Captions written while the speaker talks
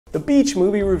The Beach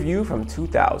movie review from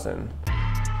 2000.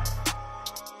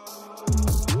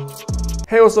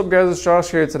 Hey, what's up guys, it's Josh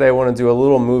here. Today I want to do a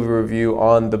little movie review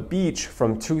on The Beach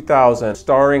from 2000,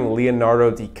 starring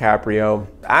Leonardo DiCaprio.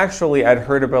 Actually, I'd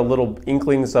heard about little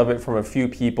inklings of it from a few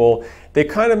people. They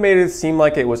kind of made it seem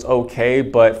like it was okay,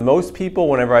 but most people,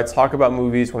 whenever I talk about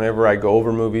movies, whenever I go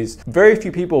over movies, very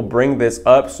few people bring this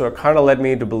up, so it kind of led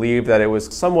me to believe that it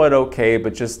was somewhat okay,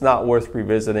 but just not worth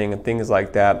revisiting and things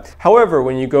like that. However,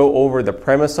 when you go over the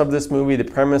premise of this movie, the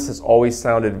premise has always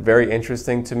sounded very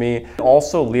interesting to me.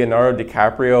 Also, Leonardo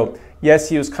DiCaprio, yes,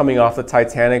 he was coming off the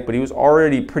Titanic, but he was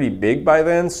already pretty big by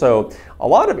then, so a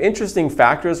lot of interesting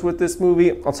factors with this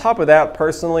movie. On top of that,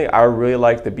 personally, I really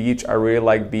like The Beach. I really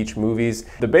like beach movies.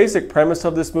 The basic premise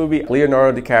of this movie,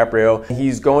 Leonardo DiCaprio,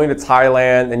 he's going to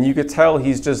Thailand, and you could tell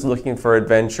he's just looking for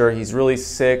adventure. He's really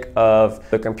sick of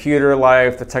the computer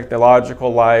life, the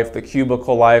technological life, the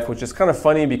cubicle life, which is kind of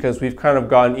funny because we've kind of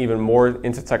gotten even more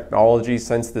into technology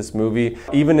since this movie.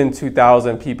 Even in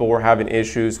 2000, people were having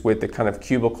issues with the kind of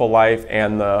cubicle life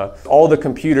and all the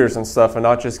computers and stuff, and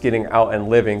not just getting out and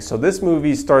living. So this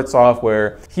movie starts off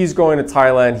where he's going to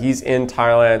Thailand, he's in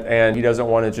Thailand, and he doesn't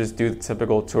want to just do the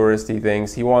typical touristy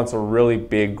things. He wants a really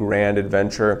big, grand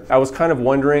adventure. I was kind of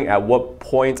wondering at what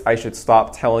point I should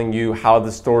stop telling you how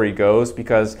the story goes,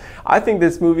 because I think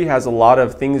this movie has a lot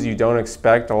of things you don't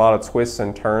expect, a lot of twists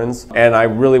and turns, and I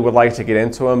really would like to get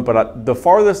into them, but the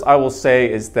farthest I will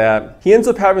say is that he ends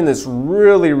up having this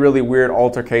really, really weird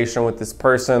altercation with this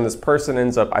person. This person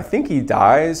ends up, I think he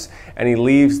dies, and he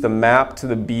leaves the map to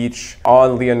the beach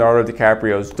on Leonardo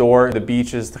DiCaprio's door. The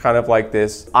beach is kind of like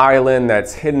this island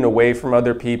that's hidden away from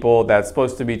other people that's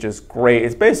supposed to be just great.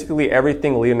 It's basically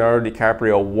everything Leonardo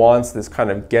DiCaprio wants, this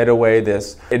kind of getaway,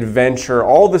 this adventure,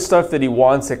 all the stuff that he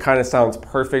wants. It kind of sounds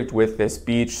perfect with this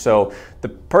beach. So the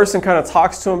person kind of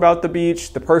talks to him about the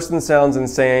beach, the person sounds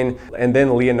insane, and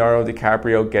then Leonardo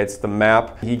DiCaprio gets the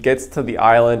map. He gets to the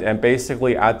island, and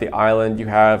basically at the island you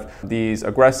have these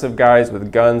aggressive guys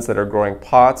with guns that are growing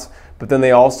pots, but then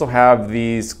they also have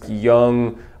these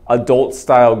young adult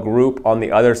style group on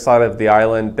the other side of the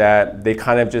island that they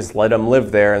kind of just let them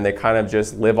live there, and they kind of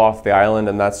just live off the island,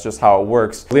 and that's just how it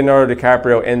works. Leonardo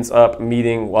DiCaprio ends up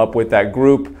meeting up with that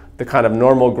group, the kind of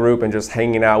normal group, and just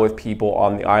hanging out with people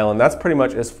on the island. That's pretty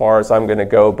much as far as I'm gonna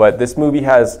go, but this movie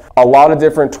has a lot of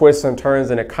different twists and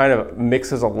turns, and it kind of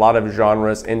mixes a lot of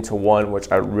genres into one,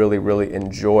 which I really, really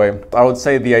enjoy. I would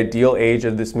say the ideal age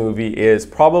of this movie is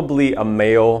probably a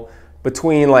male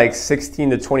between like 16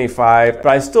 to 25, but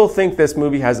I still think this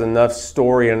movie has enough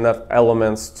story and enough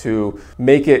elements to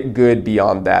make it good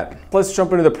beyond that. Let's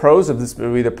jump into the pros of this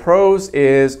movie. The pros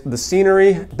is the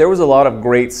scenery. There was a lot of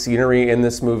great scenery in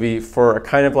this movie for a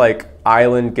kind of like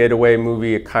island getaway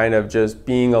movie, a kind of just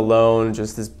being alone,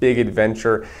 just this big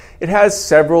adventure. It has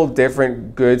several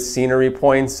different good scenery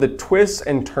points, the twists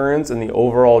and turns in the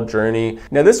overall journey.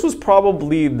 Now this was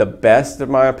probably the best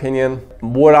in my opinion.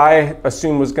 What I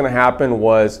assumed was gonna happen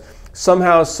was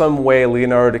somehow, some way,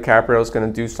 Leonardo DiCaprio is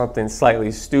gonna do something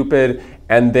slightly stupid,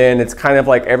 and then it's kind of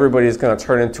like everybody's gonna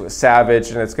turn into a savage,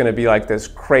 and it's gonna be like this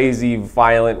crazy,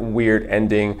 violent, weird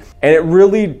ending. And it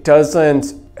really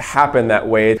doesn't happen that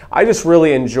way. I just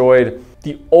really enjoyed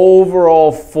the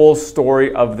overall full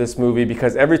story of this movie,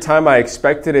 because every time I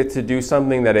expected it to do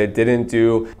something that it didn't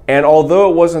do, and although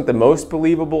it wasn't the most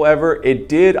believable ever, it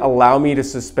did allow me to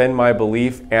suspend my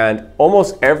belief, and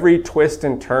almost every twist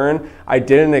and turn I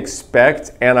didn't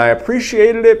expect, and I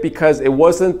appreciated it because it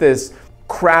wasn't this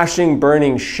crashing,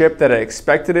 burning ship that I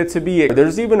expected it to be.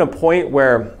 There's even a point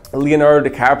where Leonardo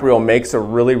DiCaprio makes a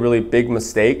really, really big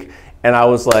mistake, and I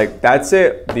was like, that's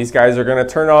it. These guys are gonna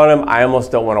turn on him. I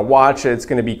almost don't wanna watch it. It's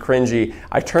gonna be cringy.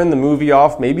 I turned the movie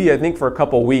off, maybe I think for a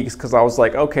couple weeks, because I was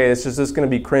like, okay, it's just gonna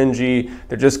be cringy.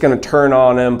 They're just gonna turn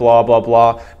on him, blah, blah,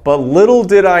 blah. But little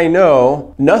did I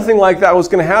know, nothing like that was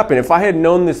gonna happen. If I had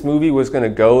known this movie was gonna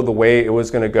go the way it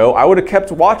was gonna go, I would have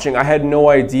kept watching. I had no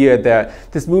idea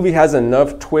that this movie has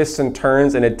enough twists and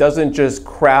turns, and it doesn't just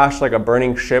crash like a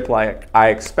burning ship like I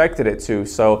expected it to.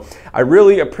 So I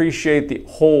really appreciate the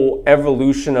whole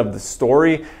evolution of the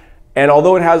story. And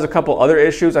although it has a couple other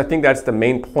issues, I think that's the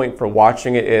main point for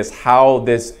watching it, is how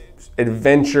this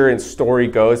adventure and story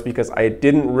goes, because I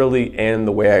didn't really end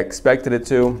the way I expected it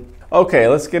to. Okay,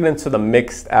 let's get into the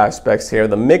mixed aspects here.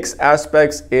 The mixed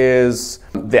aspects is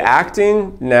The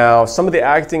acting, now some of the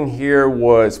acting here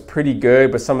was pretty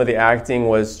good, but some of the acting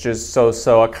was just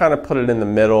so-so. I kind of put it in the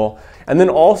middle. And then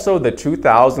also the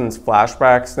 2000s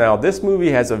flashbacks. Now this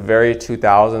movie has a very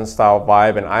 2000s style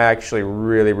vibe, and I actually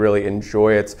really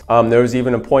enjoy it. There was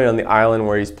even a point on the island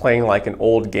where he's playing like an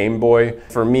old Game Boy.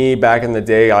 For me, back in the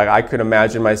day, like, I could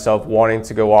imagine myself wanting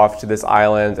to go off to this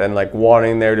island and like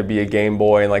wanting there to be a Game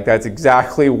Boy, and like that's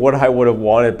exactly what I would have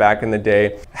wanted back in the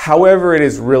day. However, it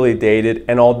is really dated,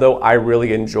 and although I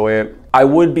really enjoy it, I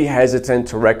would be hesitant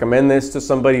to recommend this to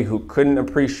somebody who couldn't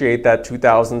appreciate that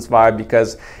 2000s vibe,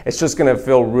 because it's just gonna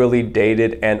feel really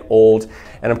dated and old,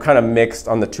 and I'm kind of mixed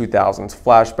on the 2000s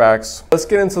flashbacks. Let's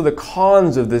get into the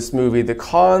cons of this movie. The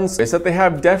cons is that they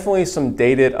have definitely some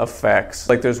dated effects.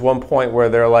 Like there's one point where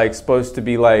they're like supposed to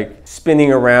be like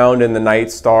spinning around in the night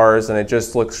stars, and it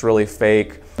just looks really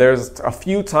fake. There's a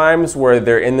few times where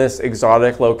they're in this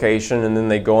exotic location and then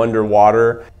they go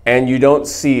underwater and you don't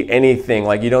see anything,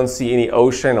 like you don't see any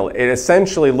ocean. It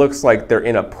essentially looks like they're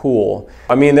in a pool.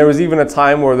 I mean, there was even a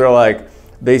time where they're like,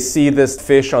 they see this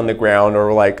fish on the ground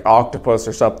or like octopus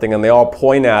or something, and they all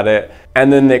point at it,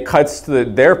 and then it cuts to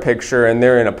their picture and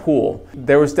they're in a pool.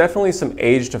 There was definitely some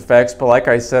aged effects, but like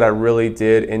I said, I really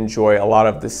did enjoy a lot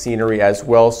of the scenery as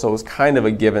well, so it was kind of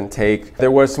a give and take. There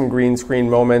was some green screen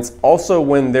moments. Also,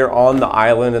 when they're on the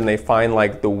island and they find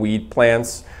like the weed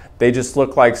plants, they just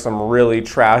look like some really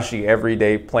trashy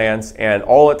everyday plants, and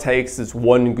all it takes is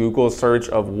one Google search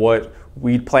of what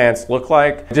weed plants look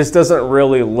like. It just doesn't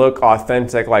really look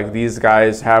authentic, like these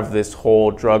guys have this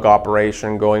whole drug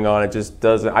operation going on. It just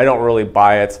doesn't, I don't really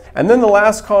buy it. And then the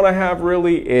last con I have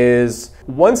really is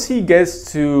once he gets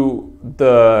to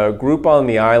the group on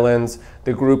the islands,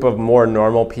 the group of more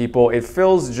normal people, it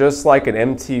feels just like an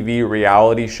MTV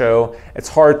reality show. It's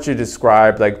hard to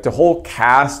describe. Like the whole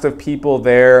cast of people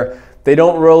there, they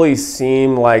don't really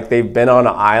seem like they've been on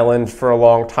an island for a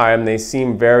long time. They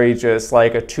seem very just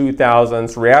like a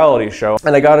 2000s reality show.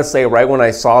 And I gotta say, right when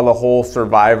I saw the whole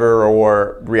Survivor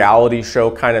or reality show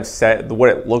kind of set, what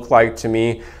it looked like to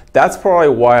me, that's probably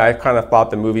why I kind of thought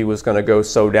the movie was going to go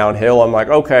so downhill. I'm like,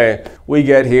 okay, we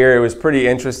get here. It was pretty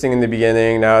interesting in the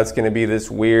beginning. Now it's going to be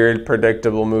this weird,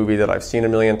 predictable movie that I've seen a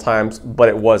million times, but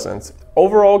it wasn't.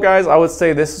 Overall, guys, I would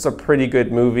say this is a pretty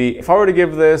good movie. If I were to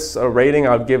give this a rating,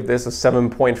 I would give this a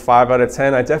 7.5 out of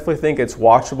 10. I definitely think it's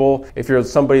watchable. If you're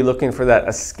somebody looking for that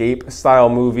escape style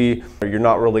movie, you're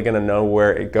not really gonna know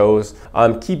where it goes.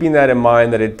 Keeping that in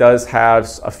mind that it does have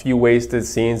a few wasted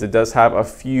scenes, it does have a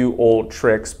few old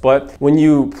tricks, but when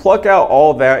you pluck out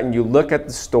all that and you look at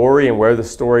the story and where the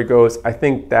story goes, I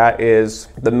think that is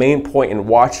the main point in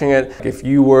watching it. If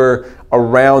you were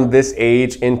around this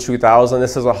age in 2000,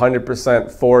 this is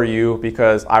 100% for you,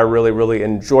 because I really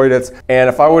enjoyed it. And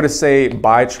if I were to say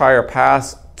buy, try, or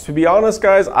pass, to be honest,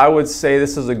 guys, I would say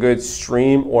this is a good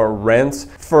stream or rent.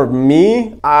 For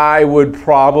me, I would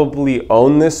probably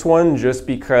own this one just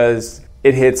because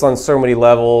it hits on so many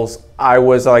levels. I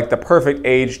was like the perfect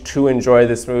age to enjoy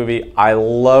this movie. I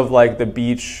love like the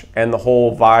beach and the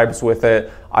whole vibes with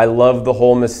it. I love the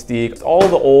whole mystique, all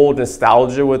the old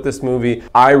nostalgia with this movie.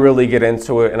 I really get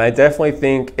into it, and I definitely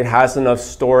think it has enough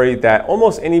story that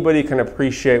almost anybody can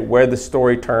appreciate where the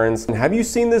story turns. And have you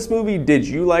seen this movie? Did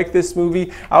you like this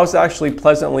movie? I was actually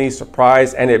pleasantly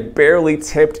surprised, and it barely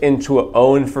tipped into an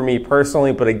own for me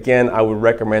personally, but again, I would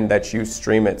recommend that you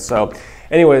stream it. So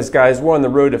anyways, guys, we're on the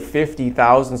road to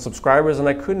 50,000 subscribers, and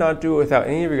I could not do it without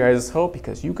any of you guys' help,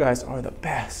 because you guys are the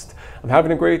best. I'm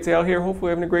having a great day out here. Hopefully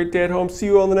having a great day at home. See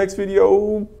you on the next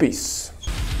video. Peace.